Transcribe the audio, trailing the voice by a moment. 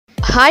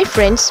Hi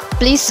friends,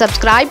 please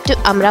subscribe to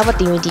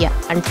Amaravathi Media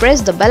and press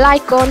the bell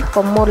icon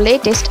for more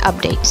latest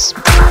updates.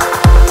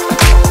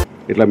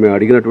 ఇట్లా మేము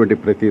అడిగినటువంటి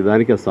ప్రతి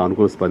దానికి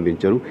సానుకూలంగా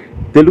స్పందించారు.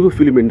 తెలుగు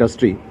ఫిల్మ్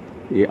ఇండస్ట్రీ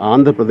ఈ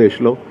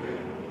ఆంధ్రప్రదేశ్లో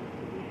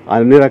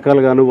అన్ని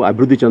రకాలుగాను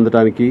అభివృద్ధి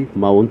చెందడానికి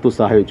మా వంతు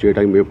సహాయం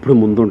చేయడానికి మేము ఎప్పుడు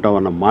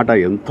ముందుంటామన్న మాట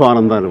ఎంతో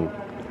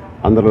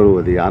అందరూ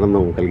అది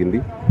ఆనందం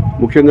కలిగింది.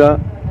 ముఖ్యంగా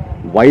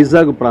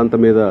వైజాగ్ ప్రాంతం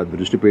మీద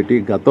దృష్టి పెట్టి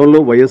గతంలో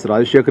వైఎస్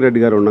రాజశేఖర రెడ్డి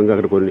గారు ఉండగా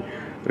అక్కడ కొన్ని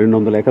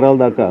 200 ఎకరాల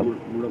దాకా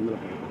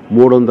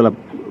 300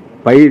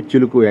 పై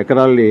చిలుకు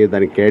ఎకరాలని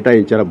దానికి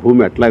కేటాయించారు.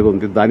 భూమి అట్లాగే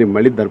ఉంది, దాన్ని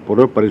మళ్ళీ దాన్ని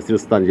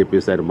పునఃపరిశీలిస్తా అని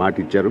చెప్పేసి ఆయన మాట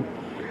ఇచ్చారు.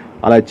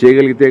 అలా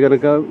చేయగలిగితే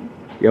కనుక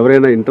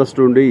ఎవరైనా ఇంట్రెస్ట్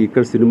ఉండి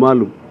ఇక్కడ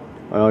సినిమాలు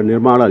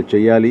నిర్మాణాలు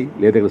చేయాలి,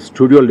 లేదా ఇక్కడ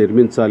స్టూడియోలు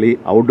నిర్మించాలి,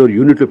 అవుట్డోర్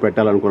యూనిట్లు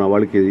పెట్టాలనుకున్న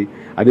వాళ్ళకి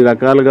అన్ని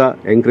రకాలుగా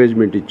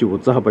ఎంకరేజ్మెంట్ ఇచ్చి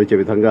ఉత్సాహపరిచే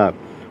విధంగా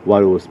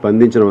వారు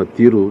స్పందించిన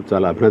తీరు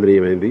చాలా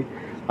అభినందనీయమైంది.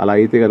 అలా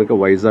అయితే కనుక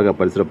వైజాగ్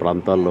పరిసర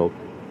ప్రాంతాల్లో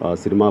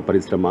సినిమా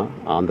పరిశ్రమ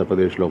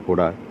ఆంధ్రప్రదేశ్లో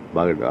కూడా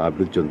బాగా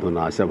అభివృద్ధి చెందుతున్న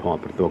ఆశాభావం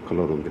ప్రతి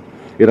ఒక్కరిలో ఉంది.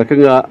 ఈ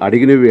రకంగా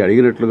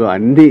అడిగినట్లుగా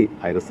అన్నీ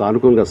ఆయన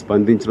సానుకూలంగా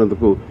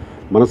స్పందించినందుకు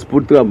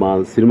మనస్ఫూర్తిగా మా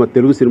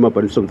తెలుగు సినిమా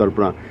పరిశ్రమ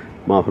తరఫున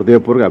మా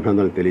హృదయపూర్వక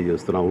అభినందనలు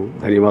తెలియజేస్తున్నాము,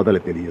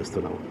 ధన్యవాదాలు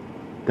తెలియజేస్తున్నాము.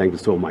 Thank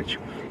you so much.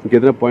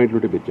 ఇంకేదైనా పాయింట్లు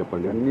ఉంటే మీరు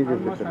చెప్పండి.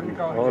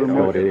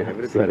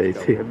 సరే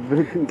అయితే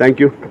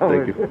థ్యాంక్ యూ.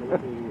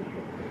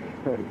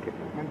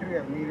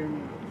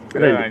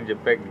 ఆయన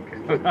చెప్పాక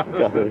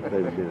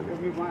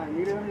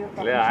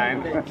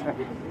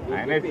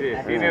ఆయన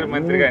సీనియర్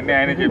మంత్రిగా అన్ని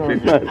ఆయన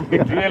చెప్పేసి